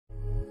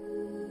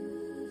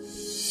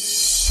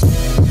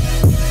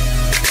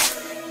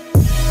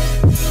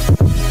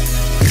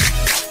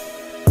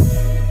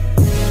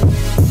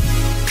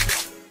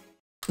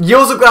Yo,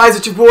 what's up guys,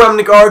 it's your boy, I'm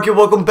Nick Ark, and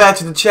welcome back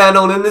to the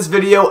channel, and in this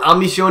video, I'll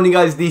be showing you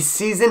guys the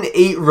Season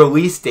 8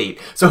 release date.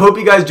 So I hope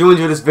you guys do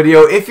enjoy this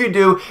video. If you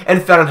do,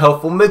 and found it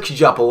helpful, make sure you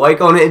drop a like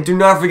on it, and do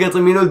not forget to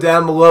let me know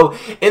down below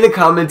in the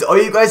comments, are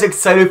you guys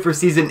excited for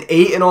Season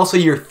 8, and also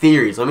your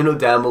theories? Let me know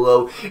down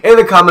below in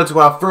the comments.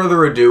 Without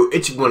further ado,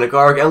 it's your boy, Nick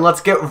Ark, and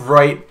let's get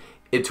right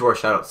into our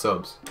shoutout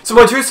subs. So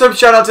my true sub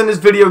shoutouts in this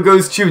video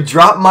goes to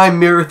Drop My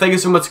Mirror. Thank you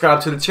so much for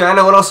subscribing to the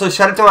channel, and also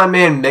shout out to my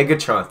man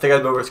Megatron. Thank you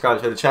guys for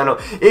subscribing to the channel.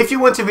 If you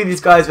want to be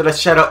these guys that I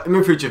shout out in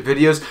my future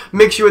videos,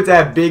 make sure you hit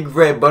that big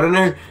red button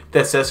there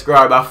that says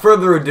subscribe. Without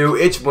further ado,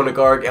 it's your boy, Nick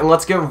Ark, and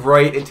let's get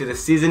right into the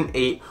Season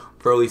 8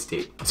 release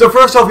date. So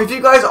first off, if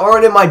you guys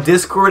aren't in my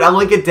Discord, I'll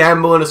link it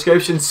down below in the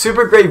description.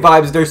 Super great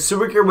vibes there,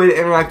 super great way to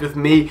interact with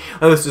me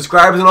and the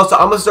subscribers, and also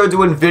I'm gonna start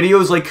doing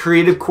videos like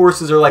creative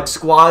courses or like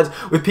squads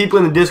with people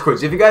in the Discord.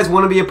 So if you guys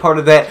want to be a part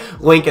of that,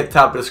 link at the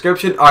top of the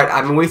description. Alright,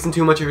 I've been wasting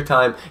too much of your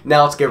time.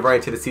 Now let's get right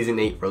into the Season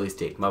 8 release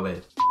date. My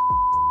bad.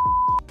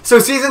 So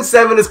Season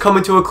 7 is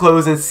coming to a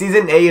close and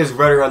Season 8 is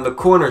right around the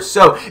corner.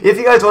 So if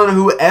you guys want to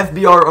know who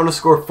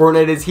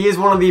FBR_Fortnite is, he is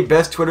one of the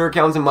best Twitter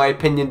accounts in my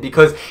opinion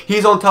because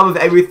he's on top of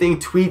everything,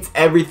 tweets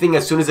everything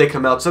as soon as they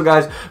come out. So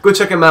guys, go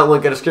check him out,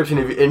 link in the description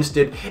if you're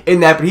interested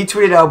in that. But he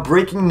tweeted out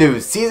breaking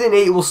news. Season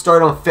 8 will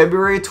start on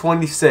February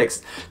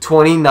 26th,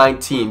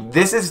 2019.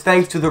 This is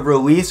thanks to the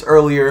release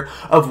earlier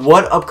of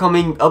what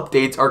upcoming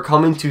updates are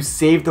coming to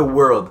save the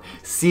world.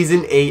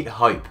 Season 8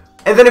 hype.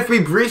 And then if we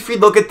briefly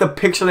look at the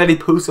picture that he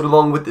posted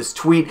along with this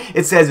tweet,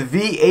 it says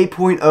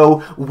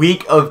V8.0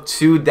 week of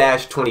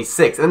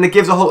 2-26. And then it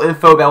gives a whole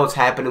info about what's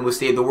happening with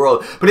Save the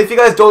World. But if you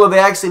guys don't know, they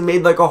actually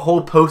made like a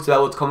whole post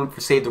about what's coming for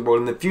Save the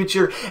World in the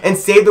future. And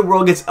Save the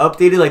World gets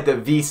updated like the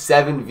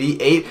V7,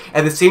 V8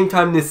 at the same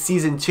time this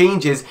season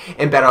changes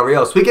in Battle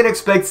Royale. So we can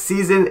expect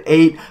Season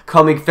 8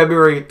 coming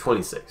February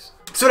 26th.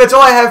 So that's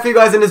all I have for you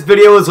guys in this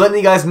video, is letting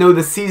you guys know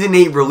the Season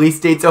 8 release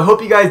date. So I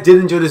hope you guys did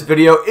enjoy this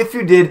video. If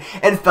you did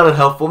and found it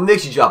helpful, make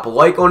sure you drop a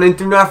like on it.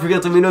 Do not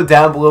forget to let me know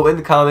down below in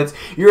the comments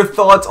your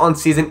thoughts on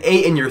Season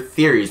 8 and your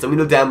theories. Let me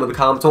know down below in the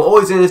comments. I'm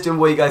always interested in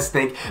what you guys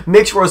think.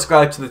 Make sure to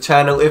subscribe to the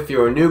channel if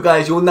you're new,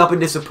 guys. You will not be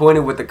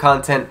disappointed with the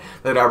content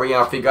that I bring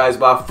out for you guys.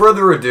 Without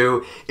further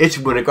ado, it's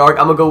your boy, Nick Ark.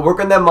 I'm going to go work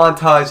on that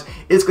montage.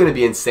 It's going to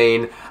be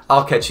insane.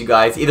 I'll catch you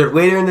guys either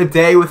later in the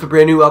day with a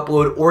brand new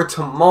upload or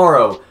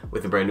tomorrow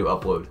with a brand new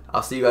upload.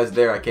 I'll see you guys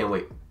there. I can't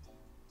wait.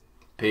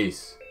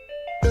 Peace.